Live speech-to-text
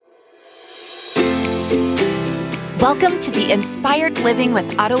Welcome to the Inspired Living with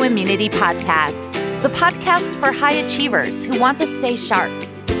Autoimmunity podcast, the podcast for high achievers who want to stay sharp,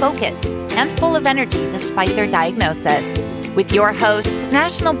 focused, and full of energy despite their diagnosis. With your host,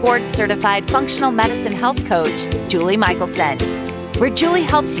 National Board Certified Functional Medicine Health Coach, Julie Michelson, where Julie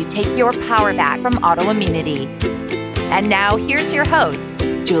helps you take your power back from autoimmunity. And now here's your host,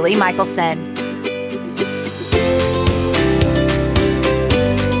 Julie Michelson.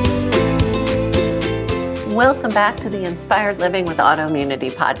 Welcome back to the Inspired Living with Autoimmunity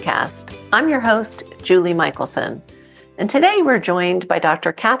podcast. I'm your host, Julie Michelson. And today we're joined by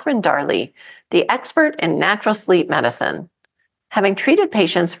Dr. Catherine Darley, the expert in natural sleep medicine. Having treated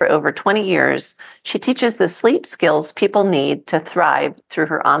patients for over 20 years, she teaches the sleep skills people need to thrive through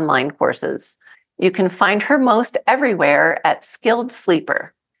her online courses. You can find her most everywhere at Skilled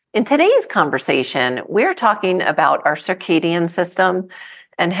Sleeper. In today's conversation, we're talking about our circadian system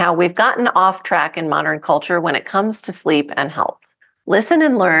and how we've gotten off track in modern culture when it comes to sleep and health. Listen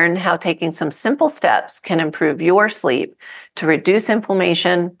and learn how taking some simple steps can improve your sleep to reduce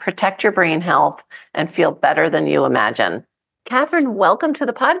inflammation, protect your brain health, and feel better than you imagine. Catherine, welcome to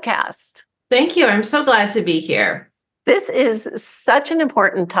the podcast. Thank you. I'm so glad to be here. This is such an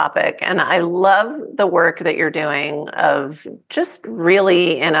important topic, and I love the work that you're doing of just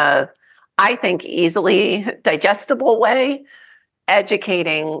really in a, I think, easily digestible way,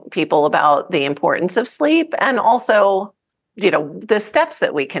 educating people about the importance of sleep and also, the steps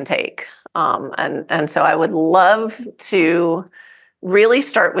that we can take. And so I would love to really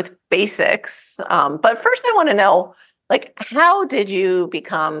start with basics. But first I want to know, how did you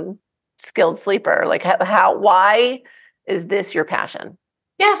become skilled sleeper? Why is this your passion?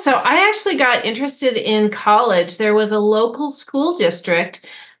 Yeah, so I actually got interested in college. There was a local school district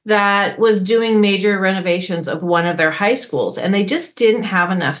that was doing major renovations of one of their high schools, and they just didn't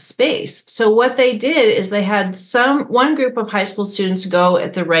have enough space. So what they did is they had one group of high school students go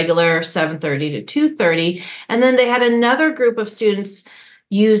at the regular 7:30 to 2:30, and then they had another group of students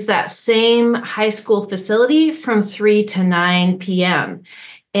use that same high school facility from 3 to 9 p.m.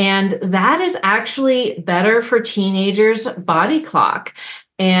 And that is actually better for teenagers' body clock.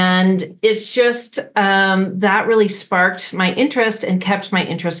 And it's just that really sparked my interest and kept my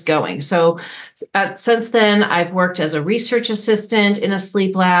interest going. So since then, I've worked as a research assistant in a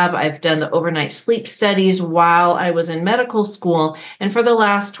sleep lab. I've done the overnight sleep studies while I was in medical school. And for the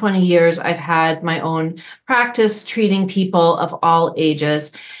last 20 years, I've had my own practice treating people of all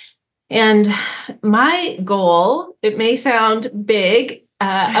ages. And my goal, it may sound big,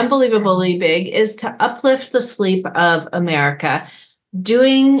 unbelievably big, is to uplift the sleep of America.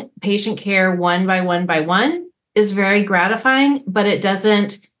 Doing patient care one by one is very gratifying, but it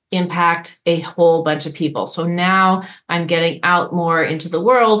doesn't impact a whole bunch of people. So now I'm getting out more into the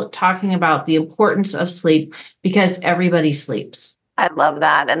world, talking about the importance of sleep because everybody sleeps. I love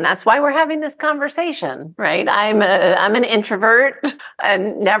that. And that's why we're having this conversation, right? I'm an introvert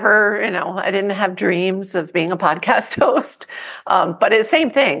and never, I didn't have dreams of being a podcast host. But it's the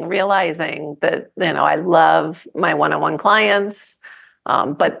same thing, realizing that, I love my one-on-one clients.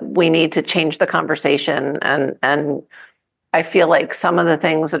 But we need to change the conversation. And I feel like some of the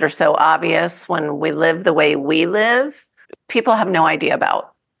things that are so obvious when we live the way we live, people have no idea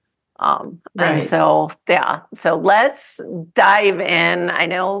about. Right. And so let's dive in. I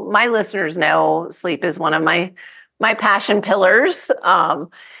know my listeners know sleep is one of my passion pillars.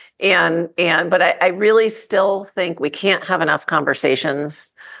 But I really still think we can't have enough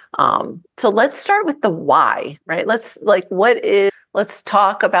conversations. So let's start with the why, right? Let's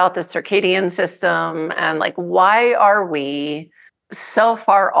talk about the circadian system and why are we so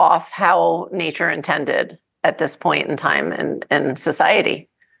far off how nature intended at this point in time in society?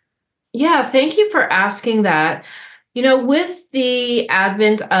 Yeah, thank you for asking that. With the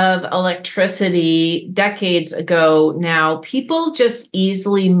advent of electricity decades ago now, people just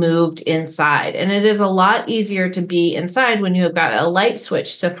easily moved inside. And it is a lot easier to be inside when you have got a light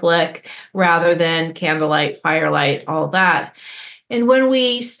switch to flick rather than candlelight, firelight, all that. And when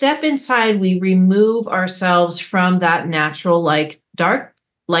we step inside, we remove ourselves from that natural dark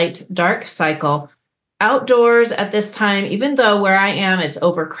cycle. Outdoors at this time, even though where I am, it's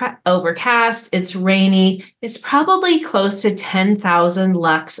overcast, it's rainy, it's probably close to 10,000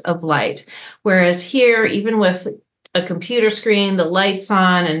 lux of light. Whereas here, even with a computer screen, the lights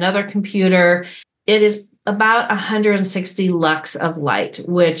on, another computer, it is about 160 lux of light,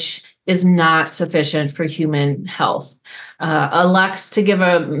 which is not sufficient for human health. A lux, to give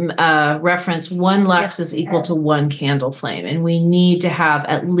a reference, one lux is equal to one candle flame, and we need to have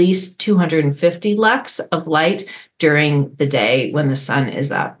at least 250 lux of light during the day when the sun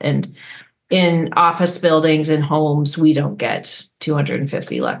is up. And in office buildings and homes, we don't get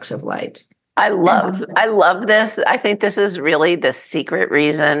 250 lux of light. I love this. I think this is really the secret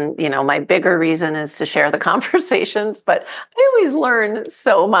reason. My bigger reason is to share the conversations, but I always learn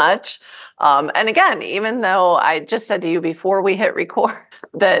so much. And again, even though I just said to you before we hit record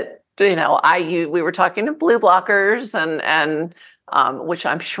that, we were talking to blue blockers and which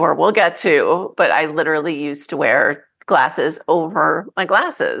I'm sure we'll get to, but I literally used to wear glasses over my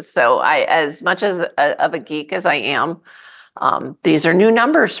glasses. So as much as of a geek as I am, these are new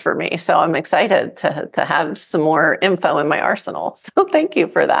numbers for me. So I'm excited to have some more info in my arsenal. So thank you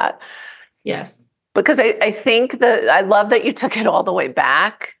for that. Yes. Because I think that I love that you took it all the way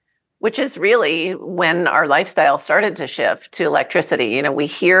back, which is really when our lifestyle started to shift to electricity. We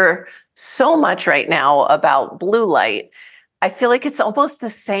hear so much right now about blue light. I feel like it's almost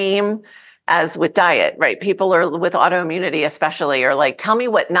the same as with diet, right? People are with autoimmunity, especially, are like, tell me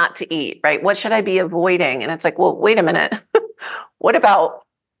what not to eat, right? What should I be avoiding? And it's like, well, wait a minute. What about,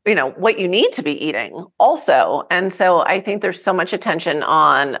 what you need to be eating also? And so I think there's so much attention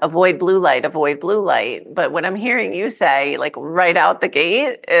on avoid blue light. But what I'm hearing you say, like right out the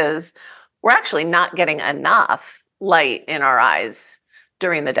gate, is we're actually not getting enough light in our eyes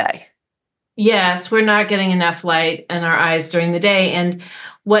during the day. Yes, we're not getting enough light in our eyes during the day. And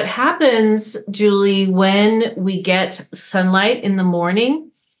what happens, Julie, when we get sunlight in the morning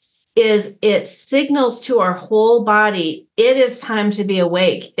is it signals to our whole body, it is time to be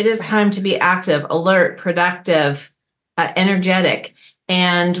awake. It is time to be active, alert, productive, energetic.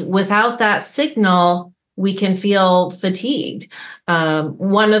 And without that signal, we can feel fatigued.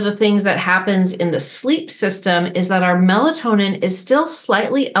 One of the things that happens in the sleep system is that our melatonin is still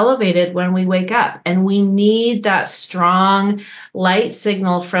slightly elevated when we wake up, and we need that strong light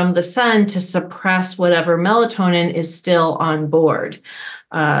signal from the sun to suppress whatever melatonin is still on board.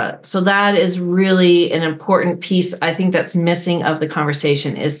 So that is really an important piece, I think, that's missing of the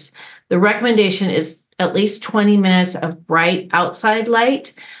conversation. Is the recommendation is at least 20 minutes of bright outside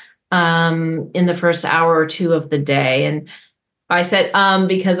light in the first hour or two of the day. And I said,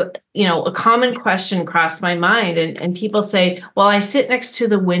 because, a common question crossed my mind, and people say, well, I sit next to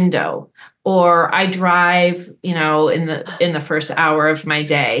the window, or I drive, in the first hour of my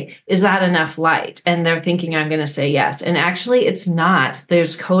day. Is that enough light? And they're thinking I'm going to say yes. And actually it's not.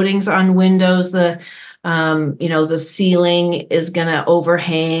 There's coatings on windows. The ceiling is going to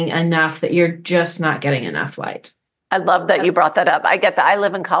overhang enough that you're just not getting enough light. I love that you brought that up. I get that. I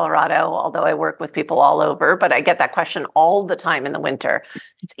live in Colorado, although I work with people all over, but I get that question all the time in the winter.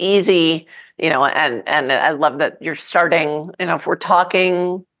 It's easy, and I love that you're starting, if we're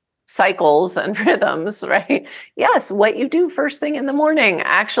talking cycles and rhythms, right? Yes, what you do first thing in the morning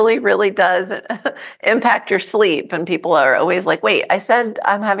actually really does impact your sleep. And people are always like, wait, I said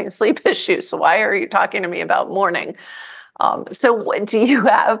I'm having a sleep issue, so why are you talking to me about morning? So what do you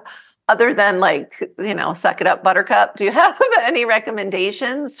have, other than suck it up, buttercup, do you have any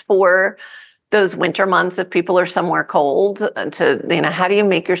recommendations for those winter months if people are somewhere cold to, how do you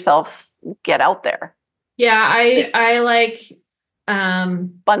make yourself get out there? Yeah, I like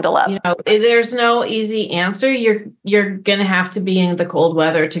bundle up. There's no easy answer. You're going to have to be in the cold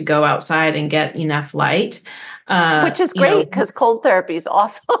weather to go outside and get enough light. Which is great because cold therapy is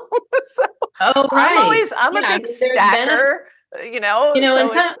awesome. So right. I'm a big stacker.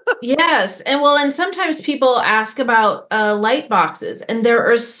 Yes. And sometimes people ask about light boxes, and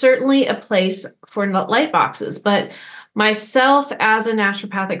there is certainly a place for light boxes, but myself as a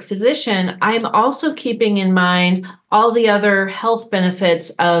naturopathic physician, I'm also keeping in mind all the other health benefits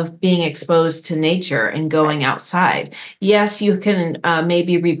of being exposed to nature and going outside. Yes, you can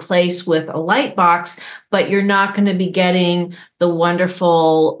maybe replace with a light box, but you're not going to be getting the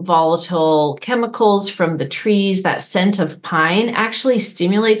wonderful volatile chemicals from the trees. That scent of pine actually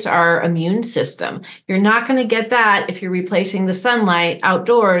stimulates our immune system. You're not going to get that if you're replacing the sunlight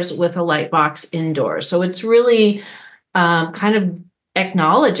outdoors with a light box indoors. So it's really kind of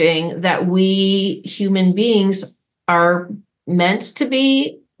acknowledging that we human beings are meant to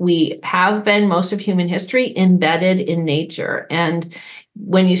be, we have been most of human history embedded in nature. And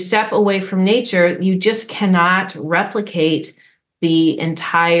when you step away from nature, you just cannot replicate the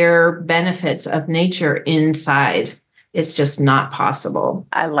entire benefits of nature inside. It's just not possible.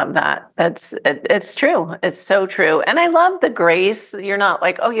 I love that. It's true. It's so true. And I love the grace. You're not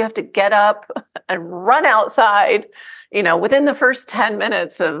like, oh, you have to get up and run outside, within the first 10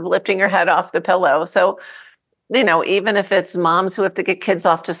 minutes of lifting your head off the pillow. So, even if it's moms who have to get kids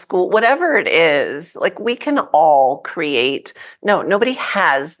off to school, whatever it is, we can all create. No, nobody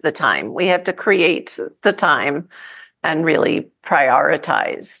has the time. We have to create the time and really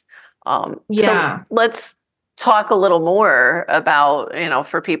prioritize. Yeah. So let's talk a little more about,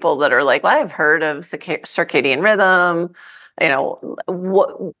 for people that are like, well, I've heard of circadian rhythm,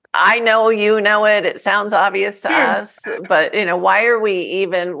 what I know, it. It sounds obvious to Sure. us, but why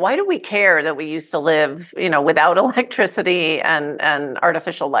do we care that we used to live, without electricity and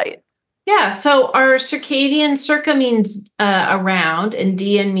artificial light? Yeah, so our circa means around, and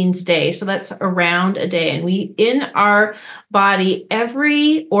dian means day. So that's around a day. And in our body,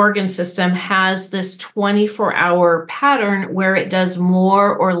 every organ system has this 24-hour pattern where it does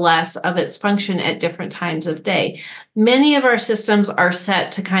more or less of its function at different times of day. Many of our systems are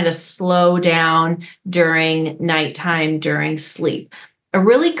set to kind of slow down during nighttime, during sleep. A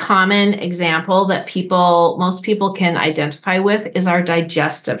really common example that most people can identify with is our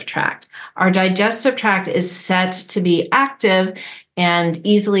digestive tract. Our digestive tract is set to be active and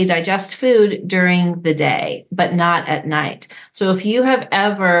easily digest food during the day, but not at night. So if you have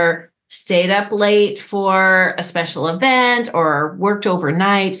ever stayed up late for a special event or worked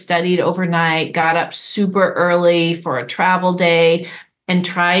overnight, studied overnight, got up super early for a travel day, and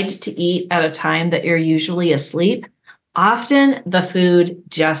tried to eat at a time that you're usually asleep, often the food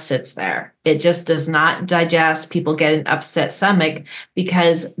just sits there. It just does not digest. People get an upset stomach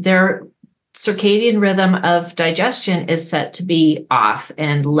because their circadian rhythm of digestion is set to be off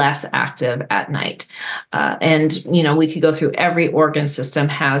and less active at night. We could go through every organ system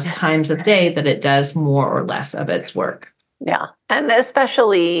has times of day that it does more or less of its work. Yeah. And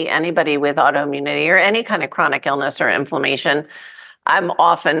especially anybody with autoimmunity or any kind of chronic illness or inflammation, I'm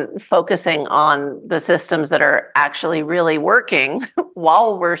often focusing on the systems that are actually really working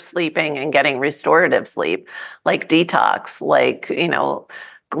while we're sleeping and getting restorative sleep, like detox, like,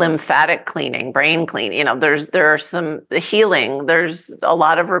 lymphatic cleaning, brain cleaning. There are some healing, there's a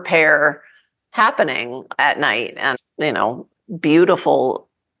lot of repair happening at night, and, beautiful,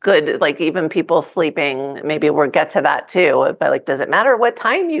 good, like even people sleeping, maybe we'll get to that too, but like, does it matter what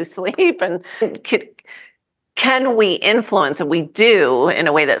time you sleep? And can we influence, and we do in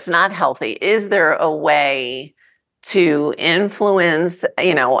a way that's not healthy? Is there a way to influence,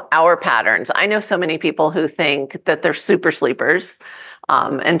 our patterns? I know so many people who think that they're super sleepers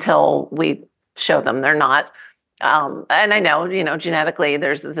until we show them they're not. And I know, genetically,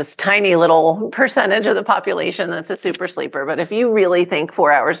 there's this tiny little percentage of the population that's a super sleeper. But if you really think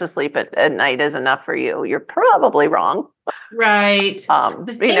 4 hours of sleep at night is enough for you, you're probably wrong. Right.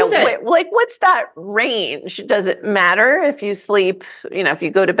 What's that range? Does it matter if you sleep, if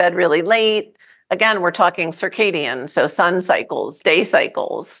you go to bed really late? Again, we're talking circadian, so sun cycles, day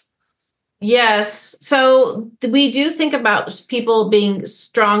cycles. Yes. So we do think about people being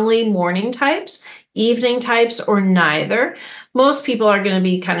strongly morning types, evening types, or neither. Most people are going to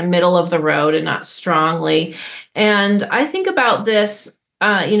be kind of middle of the road and not strongly. And I think about this,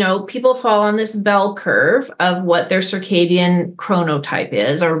 people fall on this bell curve of what their circadian chronotype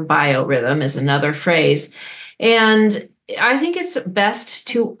is, or biorhythm is another phrase. And I think it's best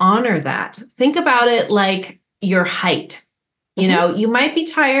to honor that. Think about it like your height. You might be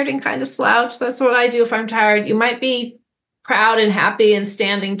tired and kind of slouch. That's what I do if I'm tired. You might be proud and happy and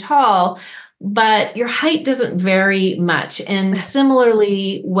standing tall, but your height doesn't vary much. And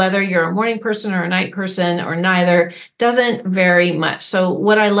similarly, whether you're a morning person or a night person or neither, doesn't vary much. So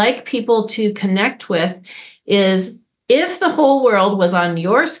what I like people to connect with is, if the whole world was on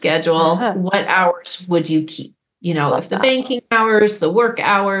your schedule, what hours would you keep? If the banking hours, the work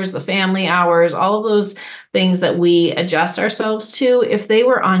hours, the family hours, all of those things that we adjust ourselves to, if they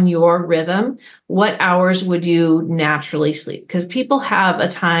were on your rhythm, what hours would you naturally sleep? Because people have a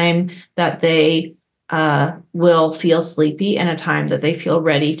time that they will feel sleepy and a time that they feel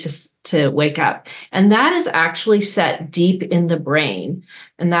ready to wake up. And that is actually set deep in the brain.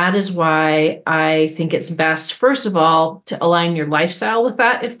 And that is why I think it's best, first of all, to align your lifestyle with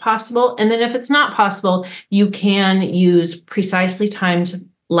that if possible. And then if it's not possible, you can use precisely timed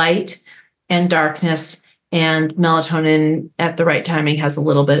light and darkness, and melatonin at the right timing has a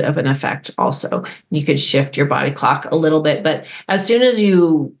little bit of an effect also. You could shift your body clock a little bit, but as soon as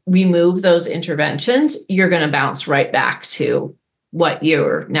you remove those interventions, you're going to bounce right back to what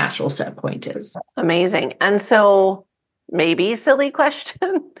your natural set point is. Amazing. And so, maybe silly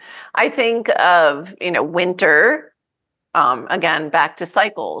question, I think of, winter, again, back to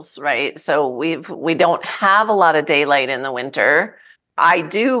cycles, right? So we don't have a lot of daylight in the winter. I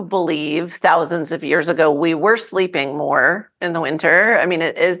do believe thousands of years ago, we were sleeping more in the winter. I mean,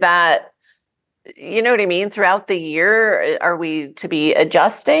 is that, you know what I mean? Throughout the year, are we to be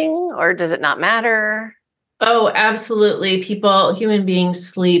adjusting, or does it not matter? Oh, absolutely. Human beings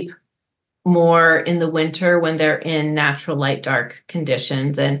sleep more in the winter when they're in natural light dark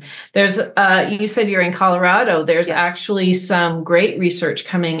conditions. And there's you said you're in Colorado. There's Yes. actually some great research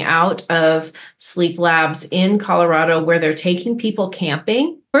coming out of sleep labs in Colorado where they're taking people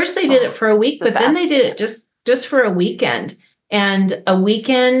camping. First they did it for a week, but then they did it just for a weekend. And a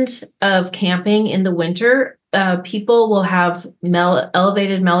weekend of camping in the winter, people will have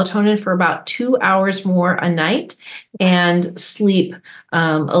elevated melatonin for about 2 hours more a night and sleep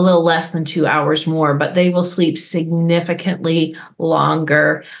a little less than 2 hours more, but they will sleep significantly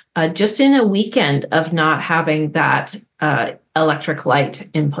longer just in a weekend of not having that electric light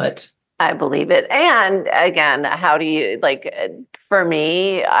input. I believe it. And again, how do you for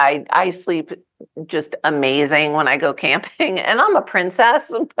me, I sleep just amazing when I go camping, and I'm a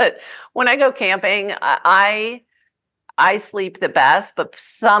princess, but when I go camping, I sleep the best, but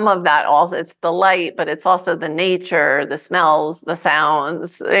some of that also, it's the light, but it's also the nature, the smells, the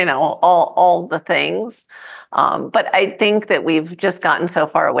sounds, all the things. But I think that we've just gotten so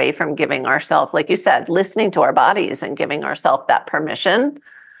far away from giving ourselves, like you said, listening to our bodies and giving ourselves that permission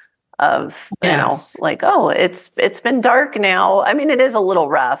of, oh, it's been dark now. I mean, it is a little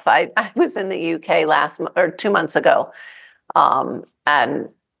rough. I was in the UK 2 months ago. And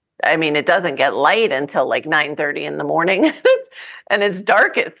I mean, it doesn't get light until like 9:30 in the morning and it's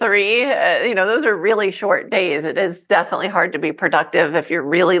dark at 3. Those are really short days. It is definitely hard to be productive if you're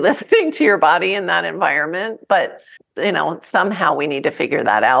really listening to your body in that environment. But, somehow we need to figure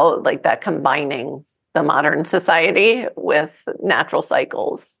that out, like that combining the modern society with natural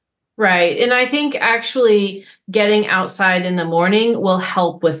cycles. Right. And I think actually getting outside in the morning will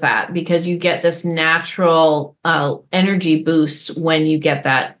help with that because you get this natural energy boost when you get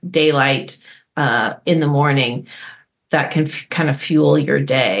that daylight in the morning that can kind of fuel your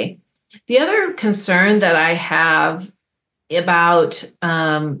day. The other concern that I have about,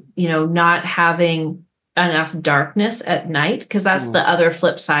 not having enough darkness at night, because that's the other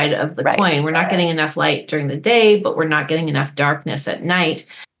flip side of the coin. We're not getting enough light during the day, but we're not getting enough darkness at night.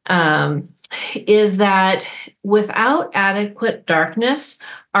 Is that without adequate darkness,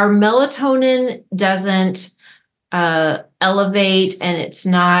 our melatonin doesn't elevate and it's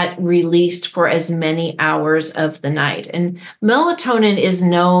not released for as many hours of the night. And melatonin is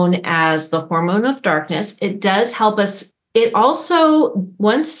known as the hormone of darkness. It does help us. It also,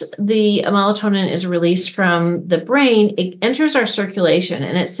 once the melatonin is released from the brain, it enters our circulation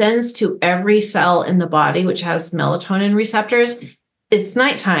and it sends to every cell in the body, which has melatonin receptors. It's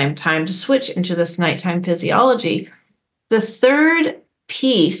nighttime, time to switch into this nighttime physiology. The third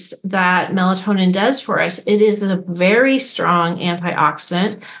piece that melatonin does for us, it is a very strong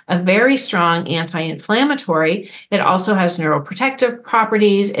antioxidant, a very strong anti-inflammatory. It also has neuroprotective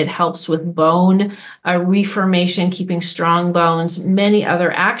properties. It helps with bone reformation, keeping strong bones, many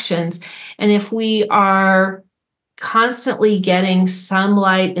other actions. And if we are constantly getting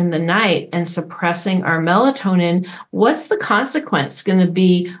sunlight in the night and suppressing our melatonin, what's the consequence going to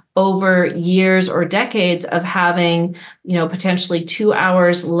be over years or decades of having, potentially 2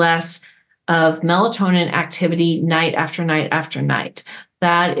 hours less of melatonin activity night after night after night?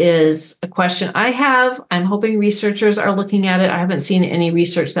 That is a question I have. I'm hoping researchers are looking at it. I haven't seen any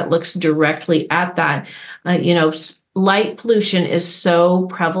research that looks directly at that. Light pollution is so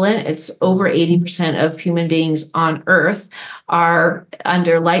prevalent. It's over 80% of human beings on Earth are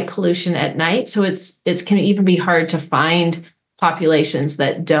under light pollution at night. So it can even be hard to find populations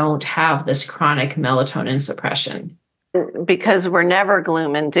that don't have this chronic melatonin suppression. Because we're never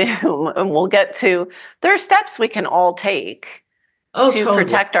gloom and doom. And we'll get to, there are steps we can all take to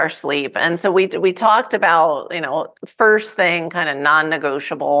protect our sleep. And so we talked about, first thing, kind of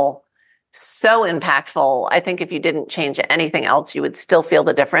non-negotiable, so impactful. I think if you didn't change anything else, you would still feel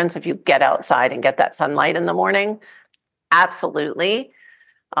the difference if you get outside and get that sunlight in the morning. Absolutely.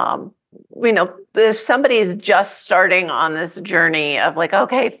 If somebody's just starting on this journey of like,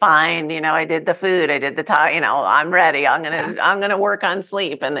 okay, fine, I did the food, I did the time, I'm ready. I'm gonna work on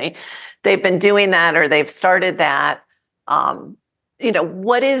sleep, and they've been doing that or they've started that.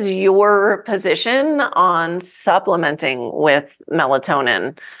 What is your position on supplementing with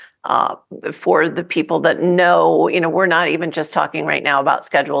melatonin? For the people that know, we're not even just talking right now about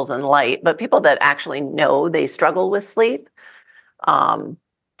schedules and light, but people that actually know they struggle with sleep.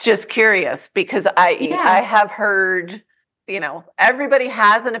 Just curious, because I have heard, everybody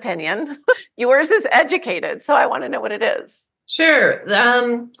has an opinion. Yours is educated, so I want to know what it is. Sure.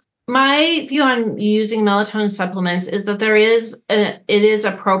 My view on using melatonin supplements is that it is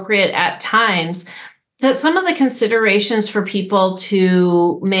appropriate at times. that some of the considerations for people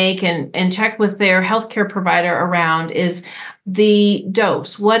to make and check with their healthcare provider around is the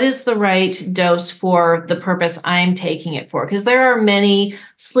dose. What is the right dose for the purpose I'm taking it for? Because there are many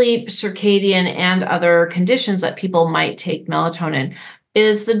sleep, circadian, and other conditions that people might take melatonin.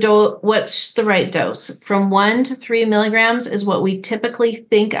 What's the right dose? From 1 to 3 milligrams is what we typically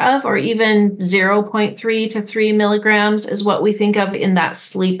think of, or even 0.3 to 3 milligrams is what we think of in that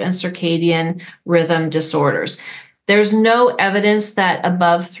sleep and circadian rhythm disorders. There's no evidence that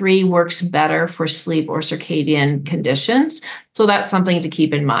above 3 works better for sleep or circadian conditions. So that's something to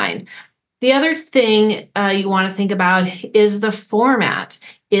keep in mind. The other thing you want to think about is the format.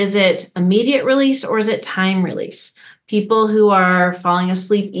 Is it immediate release or is it time release? People who are falling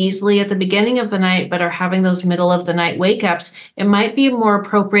asleep easily at the beginning of the night but are having those middle of the night wake ups, it might be more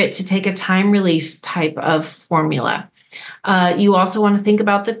appropriate to take a time release type of formula. You also want to think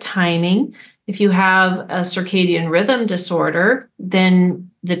about the timing. If you have a circadian rhythm disorder, then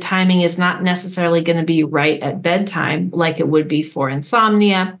the timing is not necessarily going to be right at bedtime like it would be for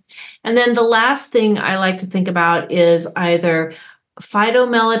insomnia. And then the last thing I like to think about is either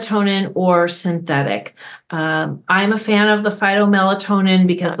phytomelatonin or synthetic. I'm a fan of the phytomelatonin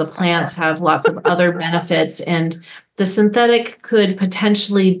because the plants have lots of other benefits, and the synthetic could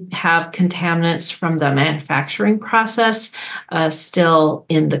potentially have contaminants from the manufacturing process still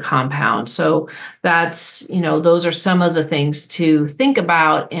in the compound. So that's, those are some of the things to think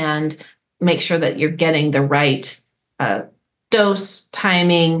about and make sure that you're getting the right dose,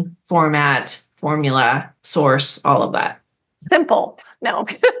 timing, format, formula, source, all of that. Simple. No.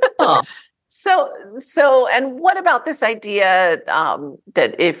 Oh. So, and what about this idea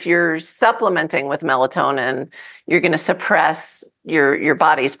that if you're supplementing with melatonin, you're going to suppress your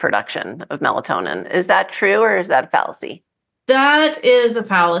body's production of melatonin? Is that true, or is that a fallacy? That is a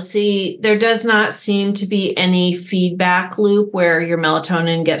fallacy. There does not seem to be any feedback loop where your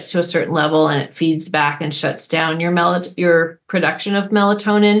melatonin gets to a certain level and it feeds back and shuts down your production of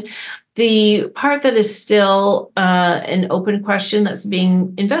melatonin. The part that is still an open question that's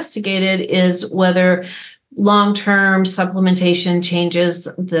being investigated is whether long-term supplementation changes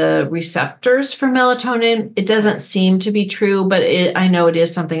the receptors for melatonin. It doesn't seem to be true, but I know it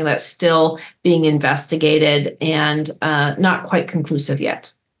is something that's still being investigated and not quite conclusive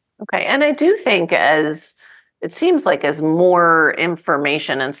yet. Okay. And I do think it seems like as more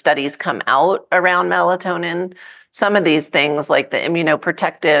information and studies come out around melatonin, some of these things like the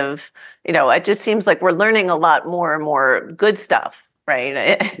immunoprotective, it just seems like we're learning a lot more and more good stuff,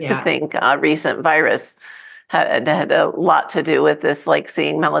 right? Yeah. I think recent virus had a lot to do with this, like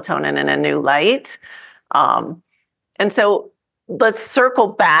seeing melatonin in a new light. And so let's circle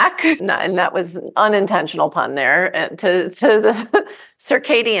back, and that was an unintentional pun there, to the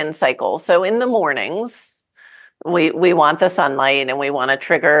circadian cycle. So in the mornings, we want the sunlight and we want to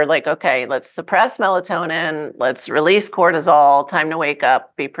trigger okay, let's suppress melatonin, let's release cortisol, time to wake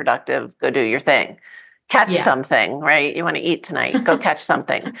up, be productive, go do your thing. Catch something, right? You want to eat tonight, go catch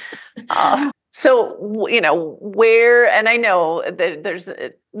something. So, where, and I know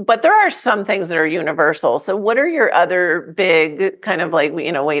that but there are some things that are universal. So what are your other big kind of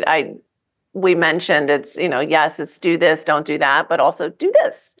we mentioned it's, yes, it's do this, don't do that, but also do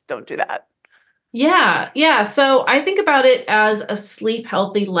this, don't do that. Yeah. So I think about it as a sleep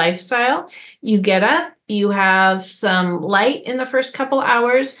healthy lifestyle. You get up, you have some light in the first couple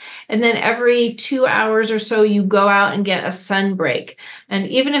hours, and then every 2 hours or so, you go out and get a sun break. And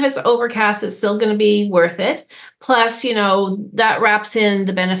even if it's overcast, it's still going to be worth it. Plus, that wraps in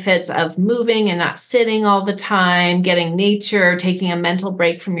the benefits of moving and not sitting all the time, getting nature, taking a mental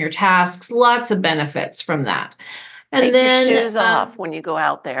break from your tasks, lots of benefits from that. And Take then your shoes off when you go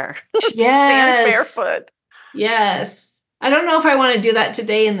out there. Yes. Stand barefoot. Yes. I don't know if I want to do that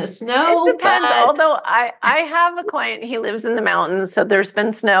today in the snow. It depends. Although I have a client, he lives in the mountains, so there's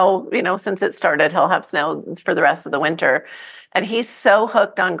been snow, since it started. He'll have snow for the rest of the winter. And he's so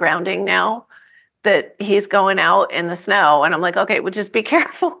hooked on grounding now that he's going out in the snow, and I'm like, okay, well, just be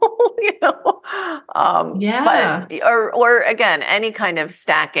careful, Yeah. But or again, any kind of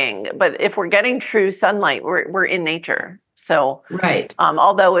stacking. But if we're getting true sunlight, we're in nature. So right.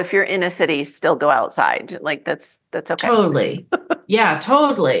 Although if you're in a city, still go outside. That's okay. Totally. Yeah,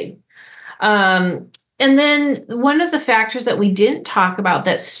 totally. And then one of the factors that we didn't talk about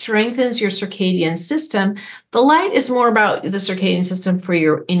that strengthens your circadian system, the light is more about the circadian system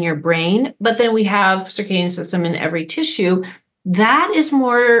in your brain, but then we have circadian system in every tissue. That is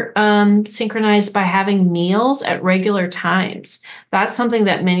more synchronized by having meals at regular times. That's something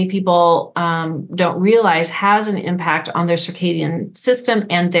that many people don't realize has an impact on their circadian system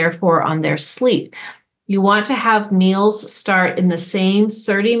and therefore on their sleep. You want to have meals start in the same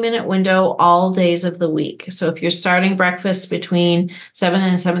 30-minute window all days of the week. So if you're starting breakfast between 7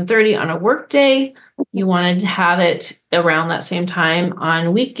 and 7:30 on a work day, you wanted to have it around that same time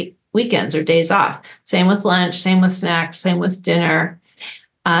on weekends or days off. Same with lunch, same with snacks, same with dinner.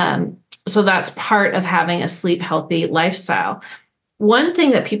 So that's part of having a sleep healthy lifestyle. One thing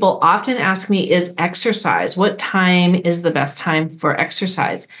that people often ask me is exercise. What time is the best time for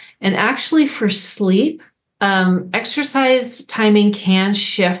exercise? And actually for sleep, exercise timing can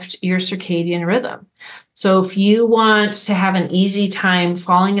shift your circadian rhythm. So if you want to have an easy time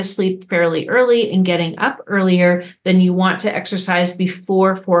falling asleep fairly early and getting up earlier, then you want to exercise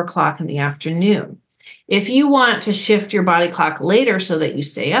before 4 o'clock in the afternoon. If you want to shift your body clock later so that you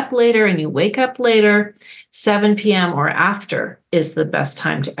stay up later and you wake up later, 7 p.m. or after is the best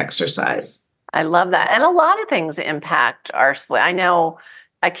time to exercise. I love that. And a lot of things impact our sleep. I know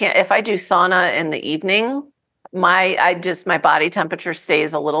if I do sauna in the evening, my body temperature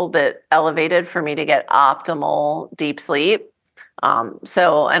stays a little bit elevated for me to get optimal deep sleep. And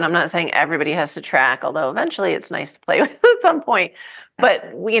I'm not saying everybody has to track, although eventually it's nice to play with at some point.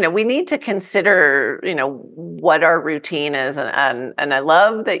 But we need to consider, what our routine is, and I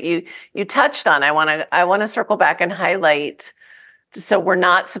love that you touched on. I want to circle back and highlight. So we're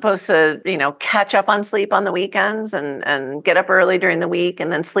not supposed to, catch up on sleep on the weekends and get up early during the week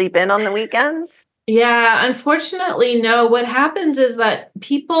and then sleep in on the weekends. Yeah, unfortunately, no. What happens is that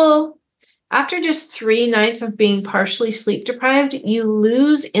people, after just 3 nights of being partially sleep deprived, you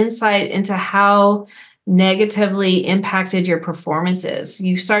lose insight into how negatively impacted your performance is.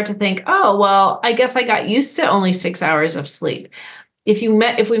 You start to think, oh, well, I guess I got used to only 6 hours of sleep. If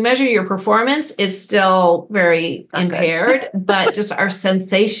we measure your performance, it's still very impaired, but just our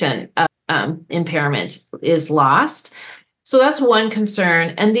sensation of impairment is lost. So that's one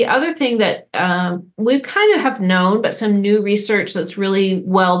concern. And the other thing that we kind of have known, but some new research that's really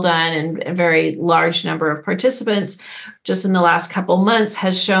well done and a very large number of participants just in the last couple months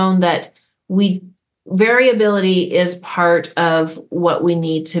has shown that variability is part of what we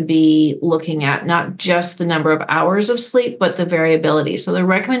need to be looking at, not just the number of hours of sleep, but the variability. So the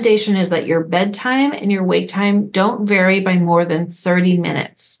recommendation is that your bedtime and your wake time don't vary by more than 30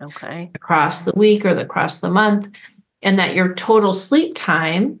 minutes across the week or across the month, and that your total sleep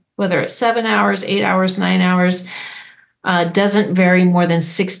time, whether it's 7 hours, 8 hours, 9 hours, doesn't vary more than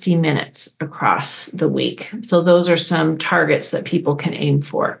 60 minutes across the week. So those are some targets that people can aim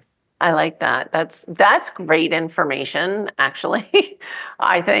for. I like that. That's great information, actually.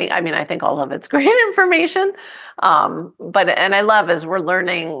 I think all of it's great information. But I love as we're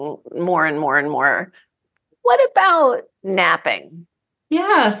learning more and more and more. What about napping?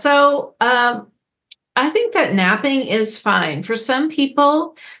 Yeah. So I think that napping is fine. For some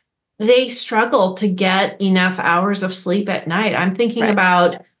people, they struggle to get enough hours of sleep at night. I'm thinking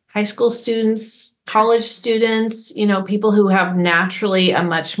about high school students, college students, people who have naturally a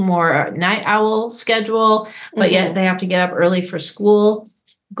much more night owl schedule, but yet they have to get up early for school.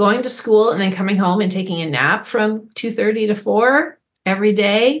 Going to school and then coming home and taking a nap from 2:30 to 4 every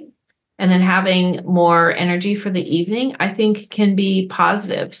day, and then having more energy for the evening, I think can be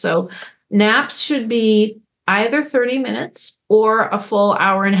positive. So naps should be either 30 minutes or a full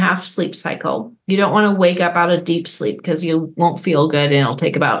hour and a half sleep cycle. You don't want to wake up out of deep sleep because you won't feel good and it'll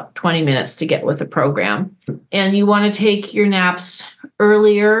take about 20 minutes to get with the program. And you want to take your naps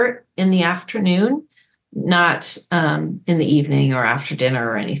earlier in the afternoon, not in the evening or after dinner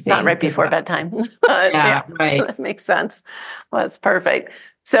or anything. Not right before bedtime. Yeah, right. That makes sense. Well, that's perfect.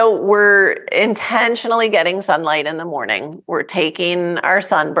 So we're intentionally getting sunlight in the morning. We're taking our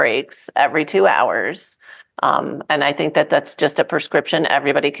sun breaks every 2 hours. And I think that that's just a prescription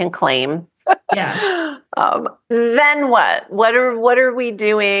everybody can claim. Yeah. Then what? What are we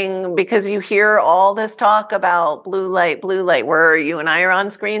doing? Because you hear all this talk about blue light, where you and I are on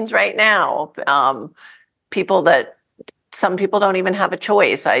screens right now. Some people don't even have a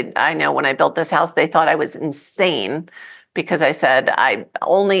choice. I know when I built this house, they thought I was insane because I said I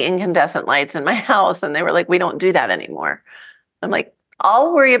only incandescent lights in my house. And they were like, we don't do that anymore. I'm like,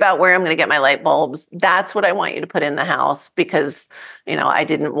 I'll worry about where I'm going to get my light bulbs. That's what I want you to put in the house because, I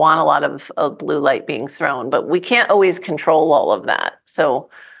didn't want a lot of blue light being thrown, but we can't always control all of that. So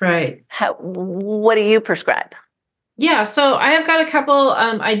what do you prescribe? Yeah, so I have got a couple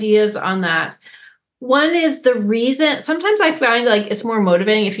ideas on that. One is the reason. Sometimes I find like it's more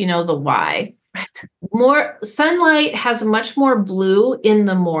motivating if you know the why. Right. More sunlight has much more blue in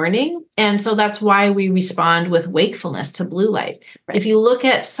the morning. And so that's why we respond with wakefulness to blue light. Right. If you look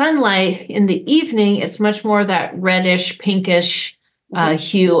at sunlight in the evening, it's much more that reddish, pinkish,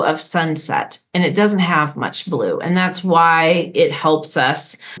 hue of sunset, and it doesn't have much blue. And that's why it helps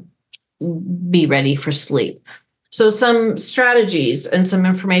us be ready for sleep. So some strategies and some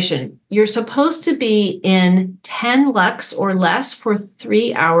information. You're supposed to be in 10 lux or less for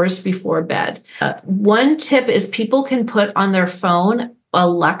 3 hours before bed. One tip is people can put on their phone a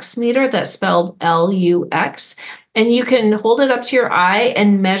lux meter that's spelled LUX, and you can hold it up to your eye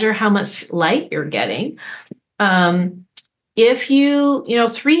and measure how much light you're getting. If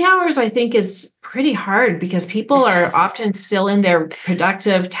 3 hours, I think, is pretty hard because people are often still in their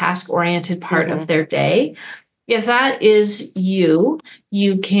productive, task-oriented part of their day. If that is you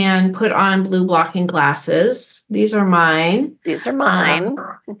can put on blue blocking glasses. These are mine.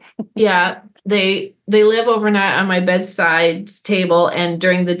 Yeah, they live overnight on my bedside table, and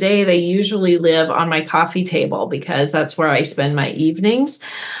during the day they usually live on my coffee table because that's where I spend my evenings.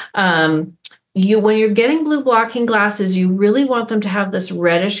 When you're getting blue blocking glasses, you really want them to have this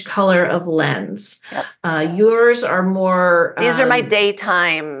reddish color of lens. Yep. Yours are more... These are my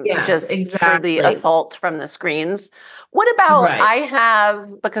daytime, exactly. For the assault from the screens. What about, I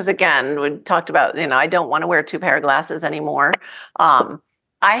have, because again, we talked about, I don't want to wear 2 pair of glasses anymore. I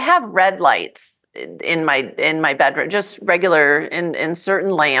have red lights in my bedroom, just regular, in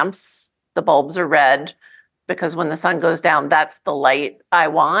certain lamps, the bulbs are red. Because when the sun goes down, that's the light I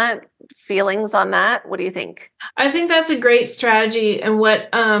want. Feelings on that? What do you think? I think that's a great strategy. And what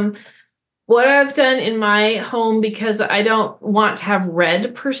I've done in my home, because I don't want to have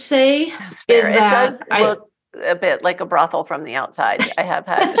red per se, is it does look a bit like a brothel from the outside. I have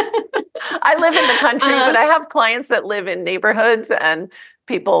had. I live in the country, but I have clients that live in neighborhoods, and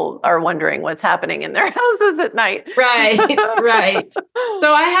people are wondering what's happening in their houses at night. Right.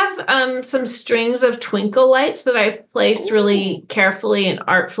 So I have some strings of twinkle lights that I've placed really carefully and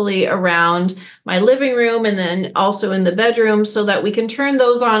artfully around my living room and then also in the bedroom so that we can turn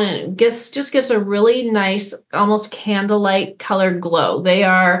those on, and it just gives a really nice, almost candlelight colored glow. They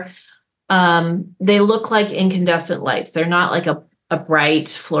look like incandescent lights. They're not like a bright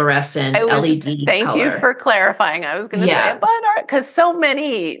fluorescent LED Thank color. you for clarifying. I was going to say, but because so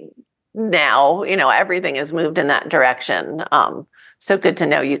many now, everything has moved in that direction. So good to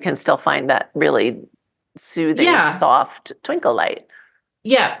know you can still find that really soothing, soft twinkle light.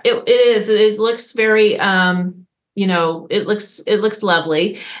 Yeah, it is. It looks very, it looks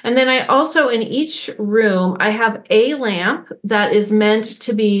lovely. And then I also, in each room, I have a lamp that is meant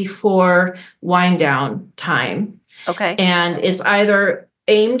to be for wind down time. Okay. And it's either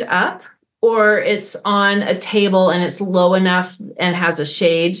aimed up or it's on a table and it's low enough and has a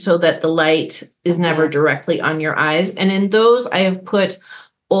shade so that the light is never directly on your eyes. And in those, I have put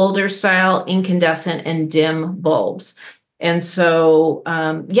older style incandescent and dim bulbs. And so,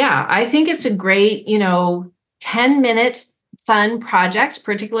 I think it's a great, 10-minute fun project,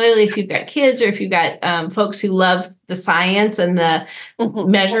 particularly if you've got kids or if you've got folks who love the science and the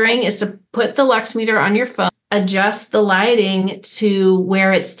measuring, is to put the lux meter on your phone, adjust the lighting to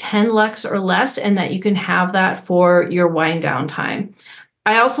where it's 10 lux or less, and that you can have that for your wind down time.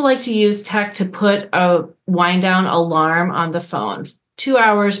 I also like to use tech to put a wind down alarm on the phone 2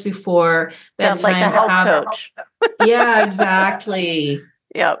 hours before bedtime. Like a health coach. Yeah, exactly.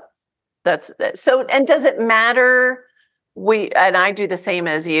 Yep. That's so. And does it matter? I do the same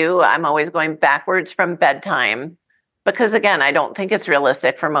as you. I'm always going backwards from bedtime because, again, I don't think it's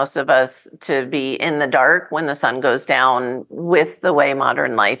realistic for most of us to be in the dark when the sun goes down with the way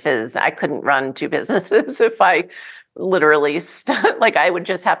modern life is. I couldn't run 2 businesses if I literally I would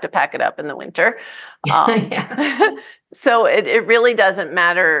just have to pack it up in the winter. So it really doesn't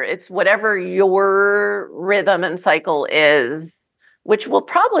matter. It's whatever your rhythm and cycle is, which will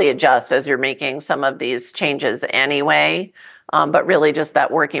probably adjust as you're making some of these changes anyway. But really just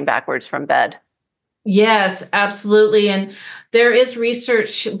that working backwards from bed. Yes, absolutely. And there is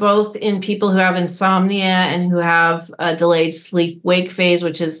research both in people who have insomnia and who have a delayed sleep-wake phase,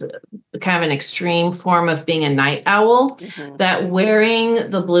 which is kind of an extreme form of being a night owl, that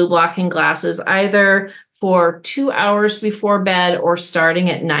wearing the blue blocking glasses either for 2 hours before bed or starting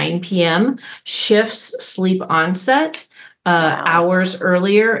at 9 p.m. shifts sleep onset hours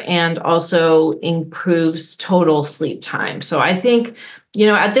earlier and also improves total sleep time. So I think,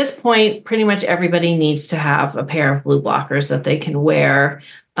 at this point, pretty much everybody needs to have a pair of blue blockers that they can wear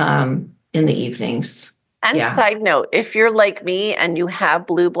in the evenings. And side note, if you're like me and you have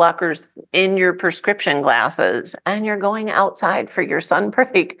blue blockers in your prescription glasses and you're going outside for your sun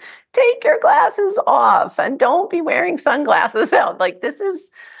break, take your glasses off and don't be wearing sunglasses out. This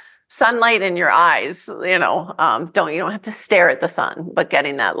is sunlight in your eyes, you don't have to stare at the sun, but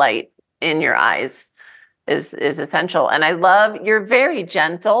getting that light in your eyes is essential. And I love, you're very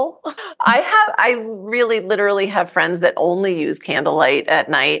gentle. I really literally have friends that only use candlelight at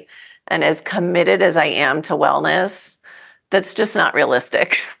night, and as committed as I am to wellness, that's just not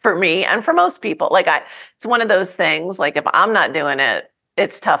realistic for me and for most people. Like it's one of those things, like if I'm not doing it,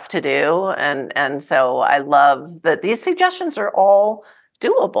 it's tough to do. And so I love that these suggestions are all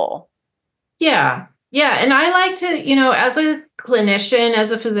doable. Yeah. Yeah. And I like to, as a clinician,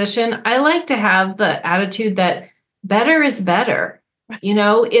 as a physician, I like to have the attitude that better is better.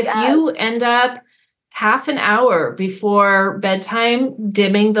 If you end up half an hour before bedtime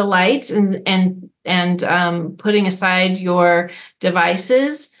dimming the lights and putting aside your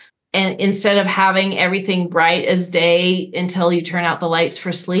devices, and instead of having everything bright as day until you turn out the lights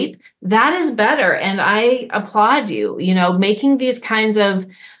for sleep, that is better. And I applaud you, making these kinds of,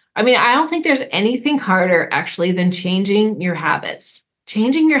 I don't think there's anything harder actually than changing your habits.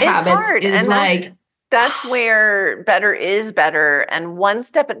 Changing your habits hard. is And that's where better is better. And one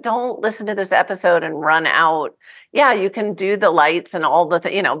step, don't listen to this episode and run out. Yeah, you can do the lights and all the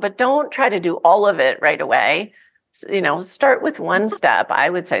but don't try to do all of it right away. Start with one step. I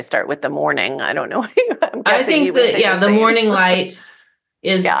would say start with the morning. I don't know. I think that, the morning light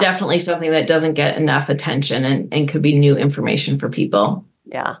is definitely something that doesn't get enough attention and could be new information for people.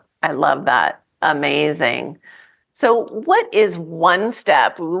 Yeah, I love that. Amazing. So what is one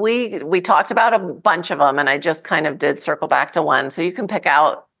step? We talked about a bunch of them, and I just kind of did circle back to one. So you can pick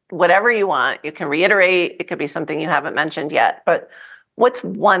out whatever you want. You can reiterate. It could be something you haven't mentioned yet. But what's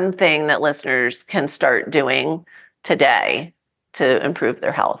one thing that listeners can start doing today to improve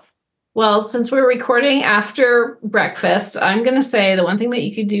their health? Well, since we're recording after breakfast, I'm going to say the one thing that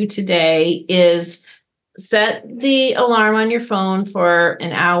you could do today is set the alarm on your phone for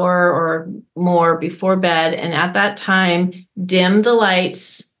an hour or more before bed. And at that time, dim the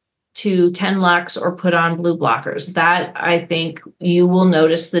lights to 10 lux or put on blue blockers. That, I think, you will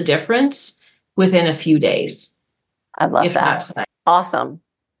notice the difference within a few days. I love that. Awesome.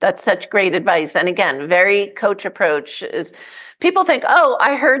 That's such great advice. And again, very coach approach is people think, oh,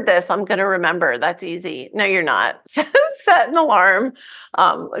 I heard this, I'm going to remember. That's easy. No, you're not. Set an alarm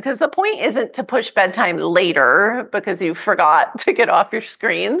because the point isn't to push bedtime later because you forgot to get off your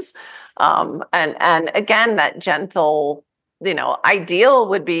screens. And again, that gentle, ideal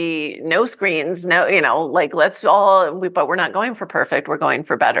would be no screens, let's all, but we're not going for perfect. We're going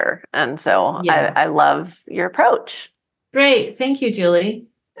for better. And so I love your approach. Great. Thank you, Julie.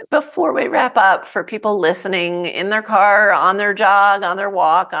 Before we wrap up, for people listening in their car, on their jog, on their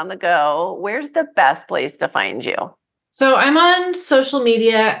walk, on the go, where's the best place to find you? So I'm on social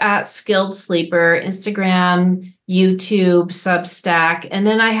media at Skilled Sleeper, Instagram, YouTube, Substack, and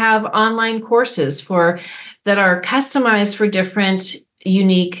then I have online courses that are customized for different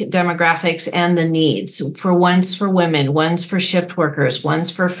unique demographics and the needs. One's for women, one's for shift workers,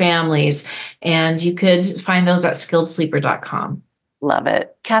 one's for families, and you could find those at skilledsleeper.com. Love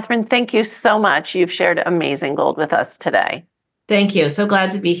it. Catherine, thank you so much. You've shared amazing gold with us today. Thank you. So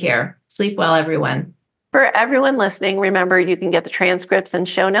glad to be here. Sleep well, everyone. For everyone listening, remember you can get the transcripts and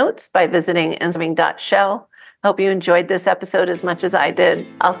show notes by visiting inspiring.show. Hope you enjoyed this episode as much as I did.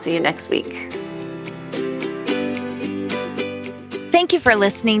 I'll see you next week. Thank you for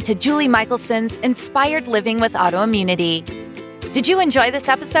listening to Julie Michelson's Inspired Living with Autoimmunity. Did you enjoy this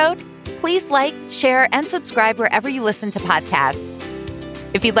episode? Please like, share, and subscribe wherever you listen to podcasts.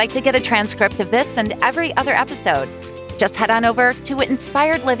 If you'd like to get a transcript of this and every other episode, just head on over to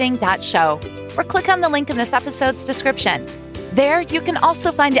inspiredliving.show or click on the link in this episode's description. There, you can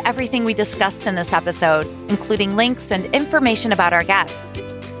also find everything we discussed in this episode, including links and information about our guest.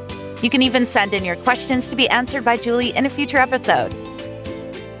 You can even send in your questions to be answered by Julie in a future episode.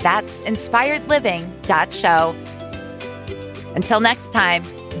 That's inspiredliving.show. Until next time,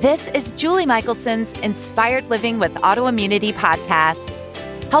 this is Julie Michelson's Inspired Living with Autoimmunity podcast,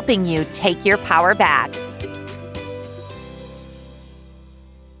 helping you take your power back.